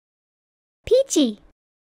AuroraPeachy.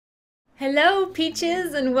 Hello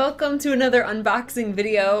Peaches, and welcome to another unboxing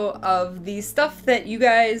video of the stuff that you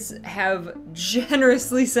guys have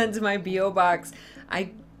generously sent to my BO box.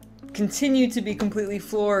 I continue to be completely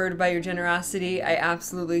floored by your generosity. I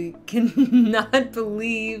absolutely cannot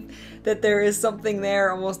believe that there is something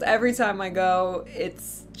there almost every time I go.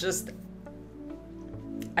 It's just,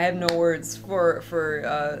 I have no words for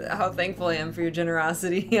how thankful I am for your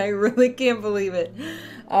generosity. I really can't believe it.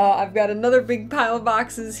 I've got another big pile of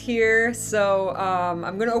boxes here, so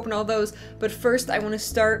I'm gonna open all those, but first I want to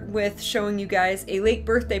start with showing you guys a late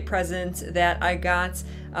birthday present that I got,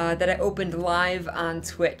 that I opened live on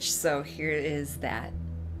Twitch, so here is that.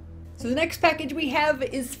 So the next package we have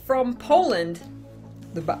is from Poland.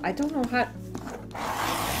 I don't know how...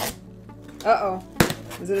 Uh-oh.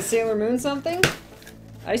 Is it a Sailor Moon something?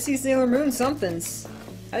 I see Sailor Moon somethings.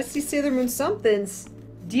 I see Sailor Moon somethings.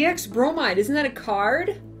 DX Bromide, isn't that a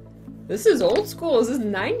card? This is old school, this is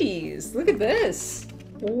 90s. Look at this.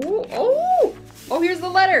 Oh, oh, oh, here's the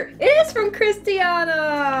letter. It is from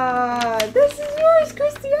Kristianna. This is yours,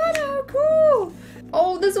 Kristianna, how cool.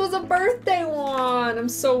 Oh, this was a birthday one. I'm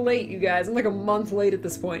so late, you guys. I'm like a month late at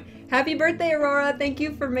this point. Happy birthday, Aurora. Thank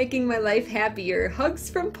you for making my life happier. Hugs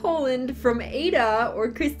from Poland from Ada or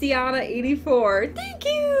Kristianna84. Thank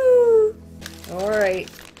you. All right,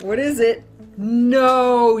 what is it?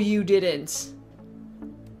 No, you didn't.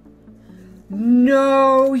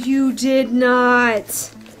 No, you did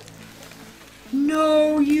not.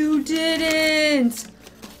 No, you didn't.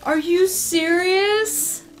 Are you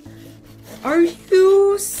serious? Are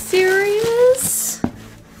you serious?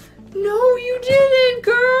 No, you didn't,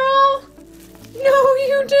 girl. No,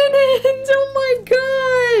 you didn't. Oh my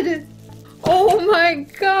god. Oh my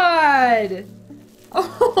god.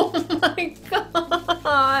 Oh my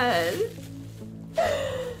god.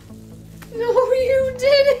 No, you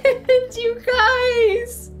didn't, you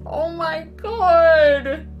guys! Oh my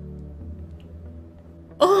god!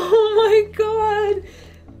 Oh my god!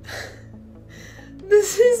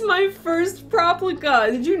 This is my first Proplica.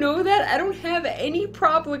 Did you know that? I don't have any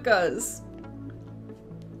Proplicas.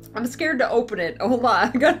 I'm scared to open it. Hold on,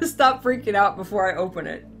 I gotta stop freaking out before I open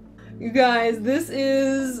it. You guys, this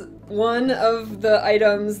is one of the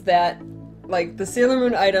items that, like, the Sailor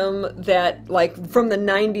Moon item that, like, from the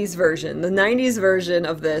 90s version. The 90s version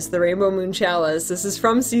of this, the Rainbow Moon Chalice. This is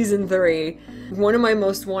from Season 3. One of my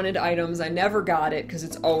most wanted items. I never got it because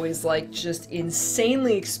it's always, like, just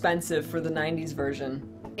insanely expensive for the 90s version.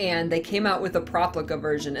 And they came out with a Proplica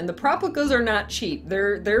version. And the Proplicas are not cheap.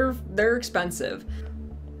 They're expensive.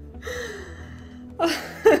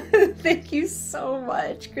 Thank you so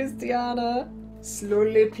much, Kristianna.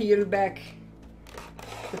 Slowly peel back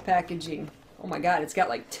the packaging. Oh my god, it's got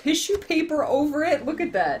like tissue paper over it. Look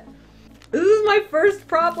at that. This is my first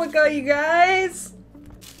Proplica, you guys.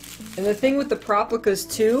 And the thing with the Proplicas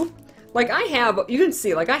too, like I have, you can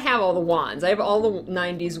see, like I have all the wands. I have all the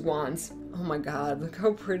 90s wands. Oh my god, look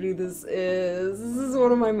how pretty this is. This is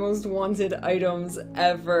one of my most wanted items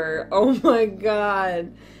ever. Oh my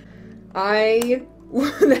god. I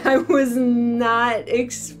was not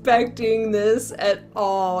expecting this at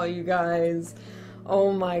all, you guys.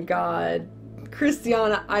 Oh my god.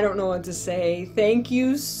 Kristianna, I don't know what to say. Thank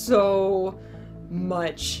you so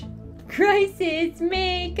much. Crisis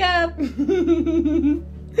makeup!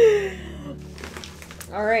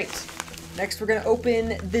 Alright, next we're gonna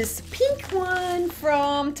open this pink one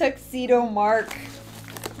from Tuxedo Mark.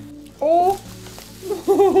 Oh!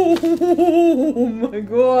 Oh my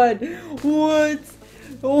god! What?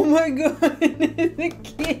 Oh my god! The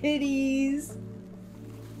kitties!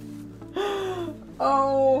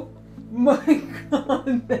 Oh my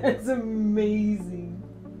god, that's amazing.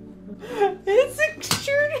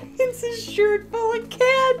 It's a shirt full of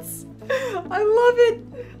cats. I love it.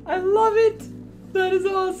 I love it. That is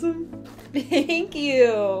awesome. Thank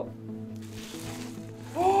you.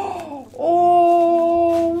 Oh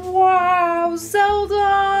wow, Zelda.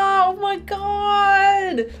 Oh my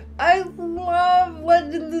god. I love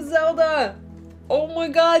Legend of Zelda. Oh my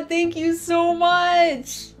god, thank you so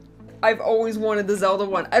much. I've always wanted the Zelda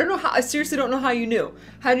one. I don't know how, I seriously don't know how you knew.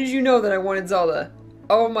 How did you know that I wanted Zelda?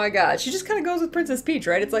 Oh my god, she just kind of goes with Princess Peach,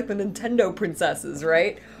 right? It's like the Nintendo princesses,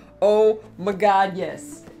 right? Oh my god,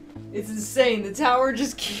 yes. It's insane, the tower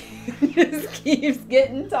just keeps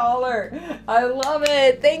getting taller. I love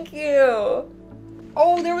it, thank you.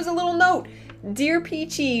 Oh, there was a little note. Dear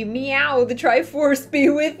Peachy, meow, the Triforce be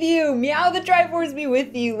with you. Meow, the Triforce be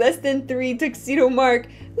with you. Less than 3, Tuxedo Mark.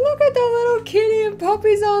 Look at the little kitty and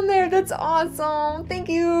puppies on there. That's awesome. Thank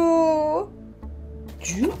you.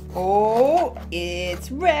 Oh,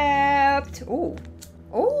 it's wrapped.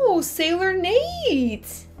 Oh, Sailor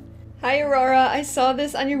Nate! Hi Aurora, I saw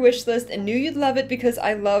this on your wish list and knew you'd love it because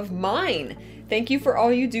I love mine. Thank you for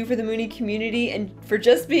all you do for the Mooney community and for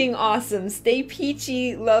just being awesome. Stay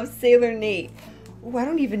peachy, love Sailor Nate. Oh, I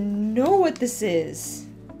don't even know what this is.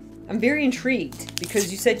 I'm very intrigued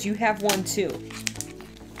because you said you have one too.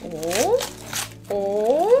 Oh,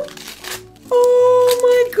 oh, oh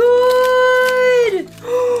my god!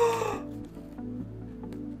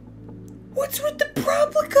 What's with the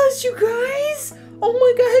Proplicas, you guys? Oh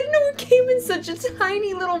my god, I didn't know it came in such a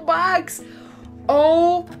tiny little box.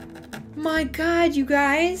 Oh my god, you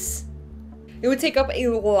guys. It would take up a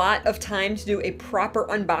lot of time to do a proper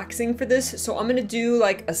unboxing for this, so I'm gonna do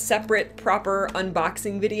like a separate proper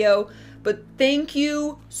unboxing video. But thank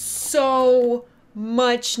you so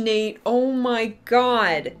much, Nate. Oh my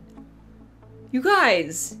god. You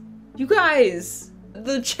guys,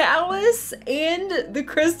 the chalice and the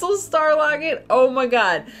crystal star locket, oh my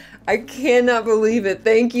god. I cannot believe it.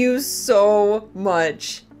 Thank you so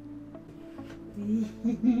much.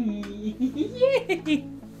 Yay!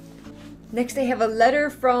 Next I have a letter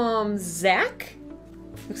from Zack.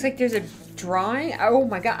 Looks like there's a drawing. Oh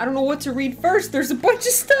my god, I don't know what to read first. There's a bunch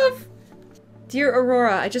of stuff. Dear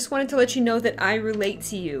Aurora, I just wanted to let you know that I relate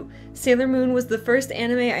to you. Sailor Moon was the first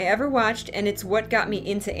anime I ever watched, and it's what got me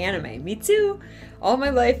into anime. Me too! All my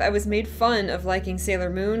life I was made fun of liking Sailor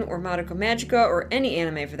Moon or Madoka Magica or any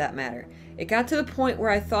anime for that matter. It got to the point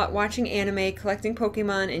where I thought watching anime, collecting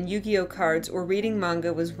Pokemon and Yu-Gi-Oh cards, or reading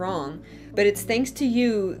manga was wrong. But it's thanks to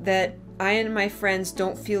you that I and my friends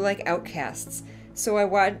don't feel like outcasts. So I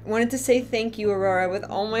wanted to say thank you, Aurora, with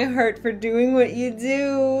all my heart for doing what you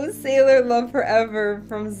do. Sailor love forever,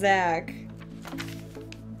 from Zack.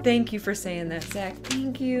 Thank you for saying that, Zack.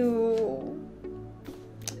 Thank you.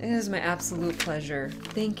 It is my absolute pleasure.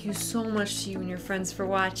 Thank you so much to you and your friends for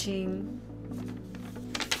watching.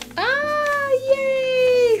 Ah,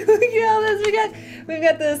 yay! Look at all this. We've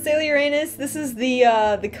got the Sailor Uranus. This is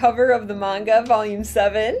the cover of the manga, volume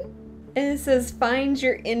 7. And it says, "Find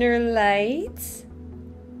your inner light."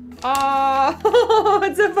 Oh,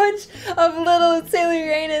 it's a bunch of little Sailor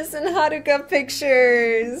Uranus and Haruka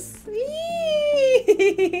pictures.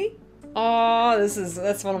 Oh,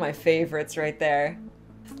 that's one of my favorites right there.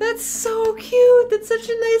 That's so cute. That's such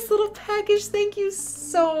a nice little package. Thank you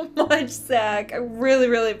so much, Zack. I really,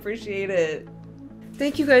 really appreciate it.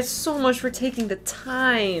 Thank you guys so much for taking the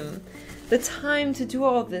time to do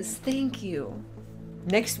all this. Thank you.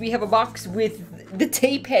 Next, we have a box with the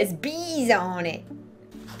tape has bees on it.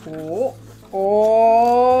 Oh,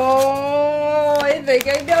 oh, I think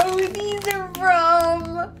I know who these are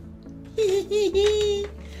from.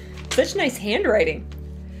 Such nice handwriting.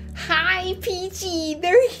 Hi, Peachy,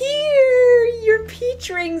 they're here. Your peach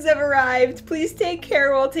rings have arrived. Please take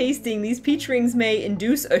care while tasting. These peach rings may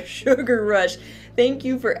induce a sugar rush. Thank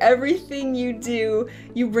you for everything you do.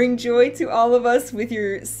 You bring joy to all of us with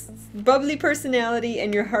your bubbly personality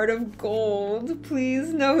and your heart of gold.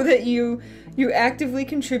 Please know that you actively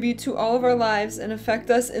contribute to all of our lives and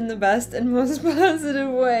affect us in the best and most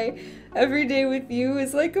positive way. Every day with you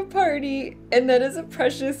is like a party, and that is a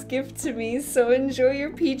precious gift to me, so enjoy your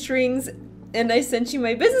peach rings. And I sent you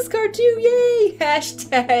my business card too, yay!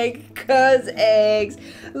 Hashtag cuz eggs.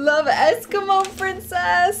 Love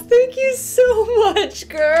EskimoPrincess. Thank you so much,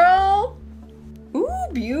 girl. Ooh,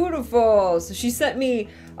 beautiful. So she sent me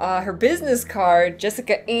her business card,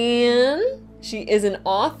 Jessica Ann. She is an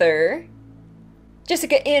author.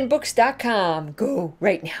 JessicaAnnBooks.com. Go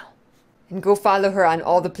right now. And go follow her on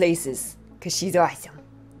all the places, because she's awesome.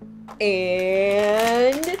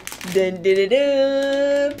 And dun, dun, dun,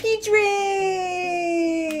 dun, peach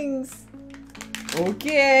rings!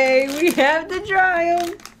 Okay, we have to try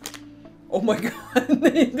them. Oh my god,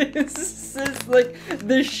 this is like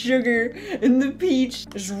the sugar and the peach.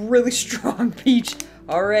 There's really strong peach.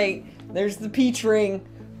 Alright, there's the peach ring.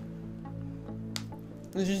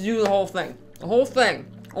 Let's just do the whole thing. The whole thing.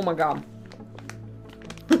 Oh my god.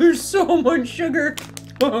 There's so much sugar.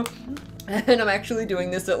 And I'm actually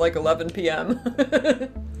doing this at like 11 p.m.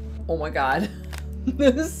 Oh my god.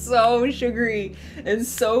 This is so sugary and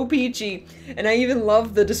so peachy. And I even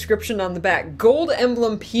love the description on the back. Gold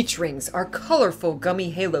emblem peach rings are colorful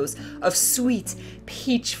gummy halos of sweet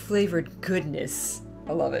peach flavored goodness.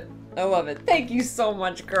 I love it. I love it. Thank you so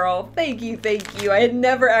much, girl. Thank you, thank you. I had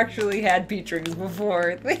never actually had peach rings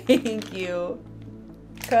before. Thank you.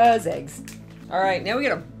 Cuz eggs. Alright, now we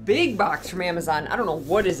got a big box from Amazon. I don't know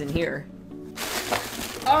what is in here.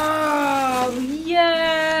 Oh,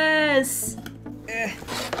 yes!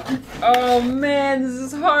 Oh man, this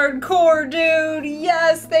is hardcore, dude!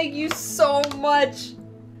 Yes, thank you so much!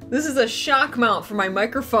 This is a shock mount for my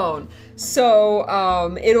microphone. So,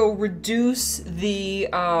 it'll reduce the,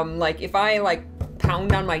 like, if I, like,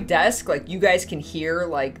 pound on my desk, like, you guys can hear,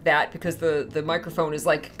 like, that because the microphone is,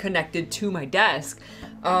 like, connected to my desk.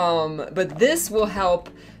 But this will help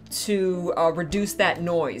to reduce that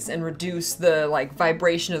noise and reduce the, like,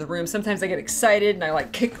 vibration of the room. Sometimes I get excited and I,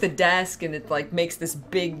 like, kick the desk and it, like, makes this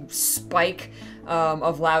big spike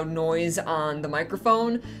of loud noise on the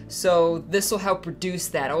microphone. So this will help reduce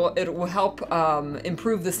that. It will help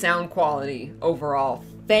improve the sound quality overall.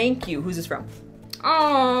 Thank you. Who's this from?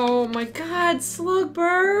 Oh my god,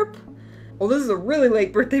 Slugburp! Well, this is a really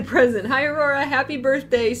late birthday present. Hi, Aurora. Happy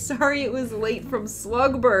birthday. Sorry it was late from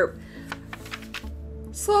Slugburp.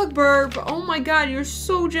 Slugburp, oh my god, you're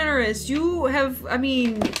so generous. You have, I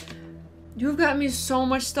mean, you've gotten me so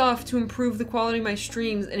much stuff to improve the quality of my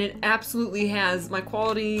streams, and it absolutely has. My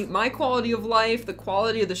quality of life, the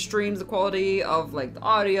quality of the streams, the quality of, like, the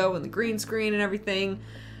audio and the green screen and everything.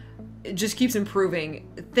 It just keeps improving.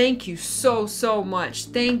 Thank you so, so much.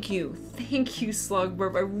 Thank you. Thank you,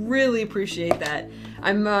 Slugburp. I really appreciate that.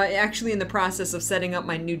 I'm actually in the process of setting up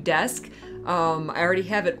my new desk. I already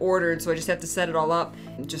have it ordered, so I just have to set it all up.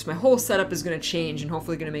 Just my whole setup is going to change and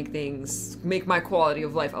hopefully going to make my quality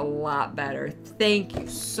of life a lot better. Thank you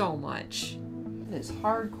so much. That is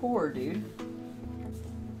hardcore, dude.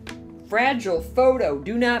 Fragile photo,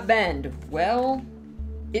 do not bend. Well,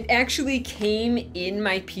 it actually came in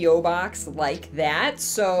my P.O. box like that,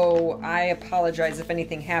 so I apologize if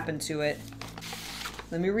anything happened to it.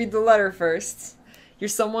 Let me read the letter first. You're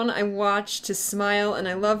someone I watch to smile, and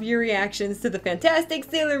I love your reactions to the fantastic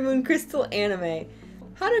Sailor Moon Crystal anime.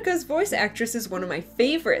 Haruka's voice actress is one of my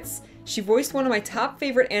favorites. She voiced one of my top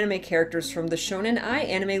favorite anime characters from the Shonen Ai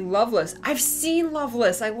anime Loveless. I've seen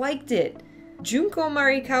Loveless, I liked it. Junko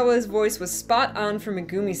Marikawa's voice was spot on for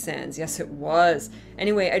Megumi-san's. Yes, it was.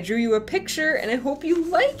 Anyway, I drew you a picture, and I hope you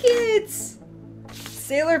like it!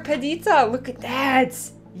 Sailor Pedita, look at that!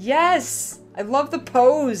 Yes! I love the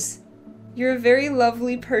pose! You're a very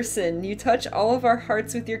lovely person. You touch all of our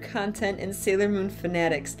hearts with your content and Sailor Moon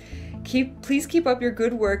fanatics. Please keep up your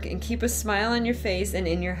good work and keep a smile on your face and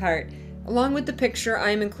in your heart. Along with the picture,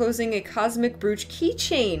 I am enclosing a Cosmic Brooch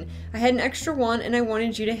keychain. I had an extra one and I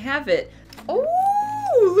wanted you to have it. Oh,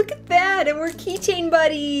 look at that! And we're keychain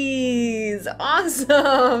buddies!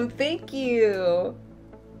 Awesome! Thank you!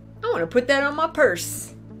 I want to put that on my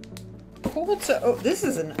purse. Cool to... Oh, this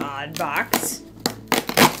is an odd box.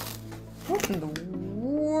 What in the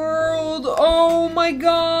world? Oh my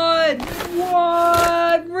god!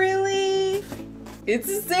 What? Really? It's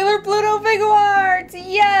a Sailor Pluto Figuarts!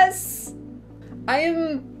 Yes! I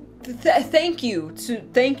am... thank you.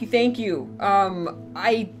 Thank you.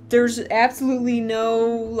 There's absolutely no,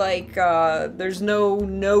 like, there's no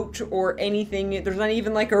note or anything. There's not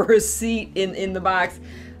even, like, a receipt in the box.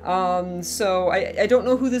 So I don't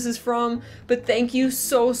know who this is from, but thank you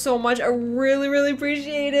so, so much. I really, really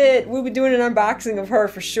appreciate it. We'll be doing an unboxing of her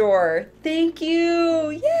for sure. Thank you.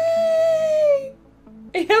 Yay!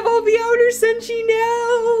 I have all the outer senshi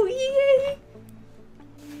now. Yay!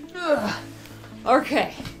 Ugh.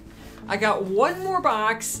 Okay. I got one more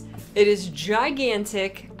box. It is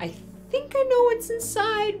gigantic. I think I know what's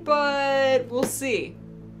inside, but we'll see.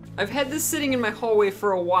 I've had this sitting in my hallway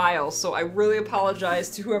for a while, so I really apologize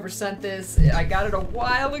to whoever sent this. I got it a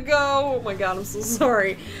while ago. Oh my god, I'm so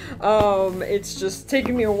sorry. It's just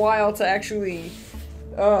taken me a while to actually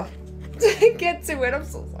get to it. I'm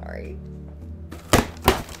so sorry.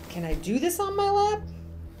 Can I do this on my lap?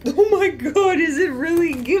 Oh my god, is it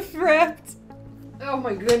really gift wrapped? Oh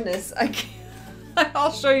my goodness, I can't.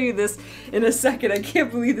 I'll show you this in a second. I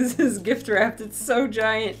can't believe this is gift wrapped. It's so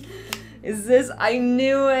giant. Is this? I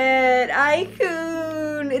knew it!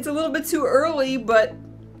 Aikun! It's a little bit too early, but...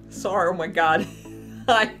 Sorry, oh my god.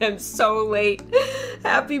 I am so late.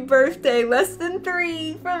 Happy birthday, less than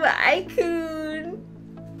 3 from Aikun!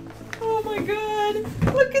 Oh my god.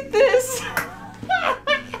 Look at this!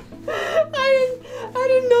 I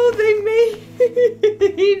didn't know they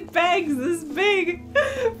made bags this big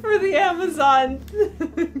for the Amazon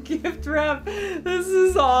gift wrap. This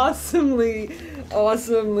is awesomely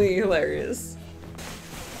hilarious.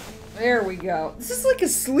 There we go. This is like a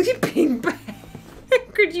sleeping bag. I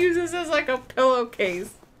could use this as like a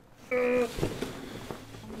pillowcase.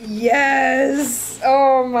 Yes!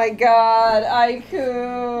 Oh my god,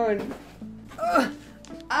 Aikun!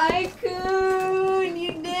 Aikun,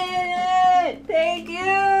 you did it! Thank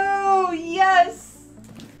you! Yes!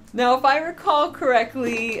 Now, if I recall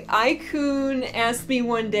correctly, Aikun asked me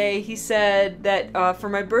one day, he said that for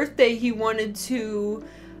my birthday he wanted to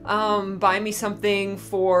buy me something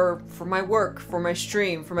for my work, for my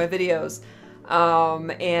stream, for my videos.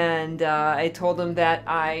 And I told him that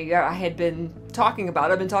I had been talking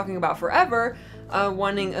about, I've been talking about forever,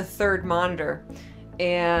 wanting a third monitor.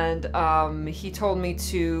 And he told me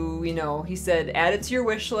to, you know, he said, add it to your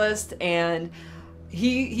wish list. And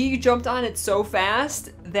he jumped on it so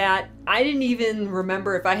fast that I didn't even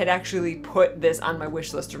remember if I had actually put this on my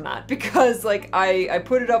wish list or not, because like I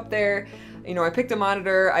put it up there, you know, I picked a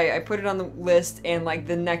monitor, I put it on the list, and like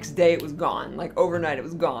the next day it was gone, like overnight it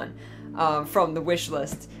was gone from the wish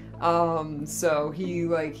list. So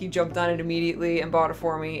he jumped on it immediately and bought it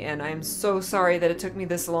for me, and I'm so sorry that it took me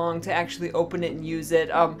this long to actually open it and use it.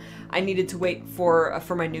 I needed to wait for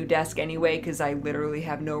my new desk anyway, because I literally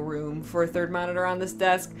have no room for a third monitor on this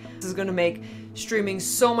desk. This is going to make streaming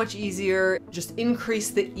so much easier, just increase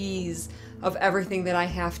the ease of everything that I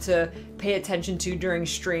have to pay attention to during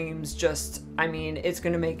streams. Just, I mean, it's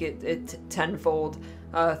going to make it tenfold,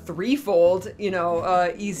 threefold, you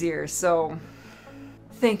know, easier. So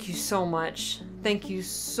thank you so much. Thank you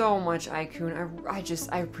so much, Aikun.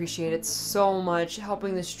 I appreciate it so much,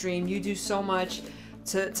 helping the stream. You do so much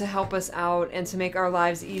to help us out and to make our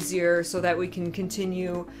lives easier so that we can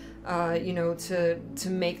continue, you know, to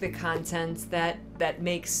make the content that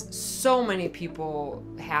makes so many people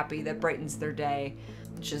happy, that brightens their day.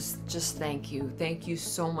 Just thank you. Thank you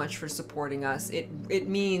so much for supporting us. It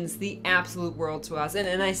means the absolute world to us.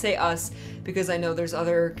 And I say us because I know there's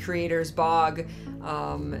other creators, Bog,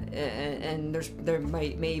 and there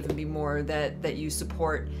may even be more that you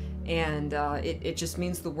support. And it just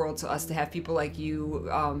means the world to us to have people like you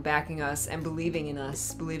backing us and believing in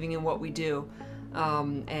us, believing in what we do.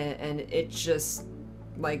 And it just,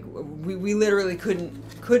 like, we literally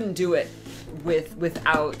couldn't do it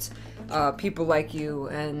without people like you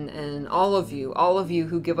and all of you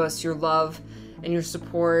who give us your love and your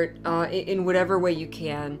support in whatever way you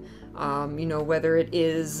can. You know, whether it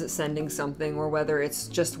is sending something or whether it's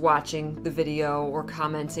just watching the video or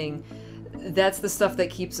commenting. That's the stuff that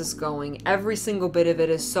keeps us going. Every single bit of it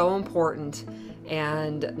is so important,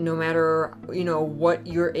 and no matter, you know, what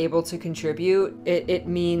you're able to contribute, it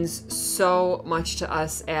means so much to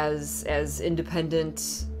us as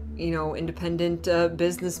independent, you know, independent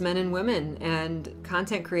businessmen and women and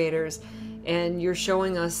content creators. And you're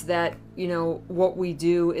showing us that, you know, what we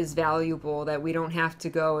do is valuable, that we don't have to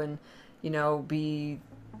go and, you know, be,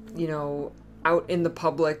 you know, out in the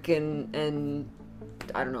public and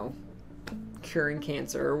I don't know, curing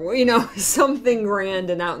cancer, or, you know, something grand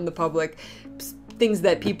and out in the public, things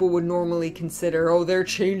that people would normally consider, oh, they're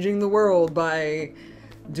changing the world by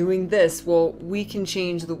doing this. Well, we can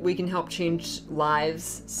help change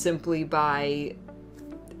lives simply by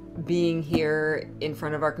being here in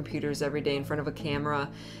front of our computers every day, in front of a camera,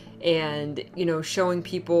 and, you know, showing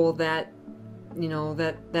people that, you know,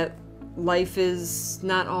 that life is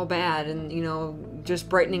not all bad, and, you know, just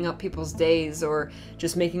brightening up people's days, or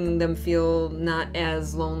just making them feel not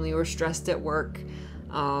as lonely or stressed at work,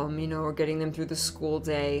 you know, or getting them through the school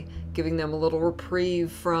day, giving them a little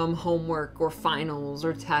reprieve from homework or finals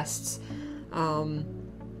or tests, and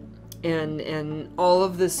all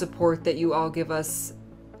of the support that you all give us.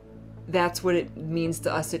 That's what it means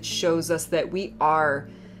to us. It shows us that we are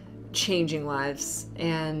changing lives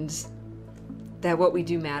and that what we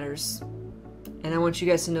do matters. And I want you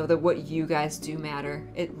guys to know that what you guys do matter.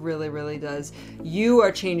 It really, really does. You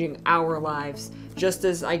are changing our lives. Just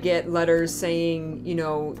as I get letters saying, you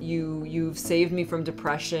know, you've saved me from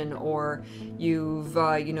depression, or you've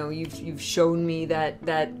you know, you've shown me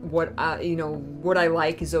that what you know, what I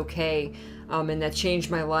like is okay, and that changed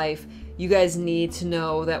my life. You guys need to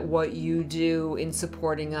know that what you do in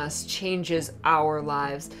supporting us changes our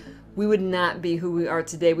lives. We would not be who we are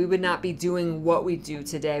today. We would not be doing what we do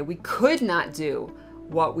today. We could not do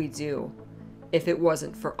what we do if it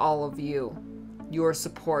wasn't for all of you. Your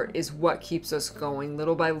support is what keeps us going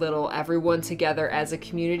little by little, everyone together as a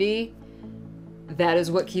community. That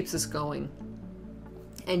is what keeps us going.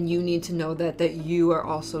 And you need to know that you are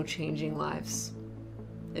also changing lives.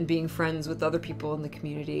 And being friends with other people in the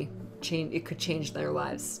community, it could change their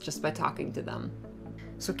lives just by talking to them.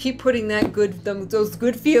 So keep putting that those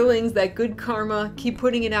good feelings, that good karma, keep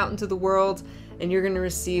putting it out into the world, and you're going to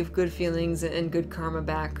receive good feelings and good karma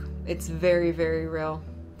back. It's very, very real.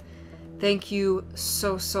 Thank you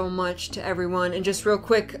so, so much to everyone. And just real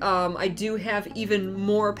quick, I do have even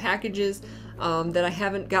more packages that I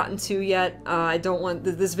haven't gotten to yet. I don't want,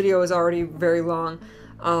 this video is already very long.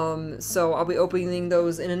 So I'll be opening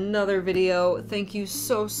those in another video. Thank you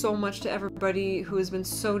so, so much to everybody who has been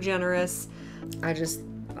so generous.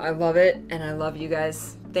 I love it, and I love you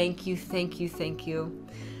guys. Thank you, thank you, thank you.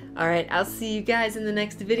 Alright, I'll see you guys in the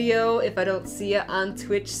next video if I don't see you on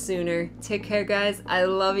Twitch sooner. Take care, guys. I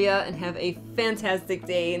love ya and have a fantastic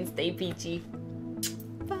day and stay peachy.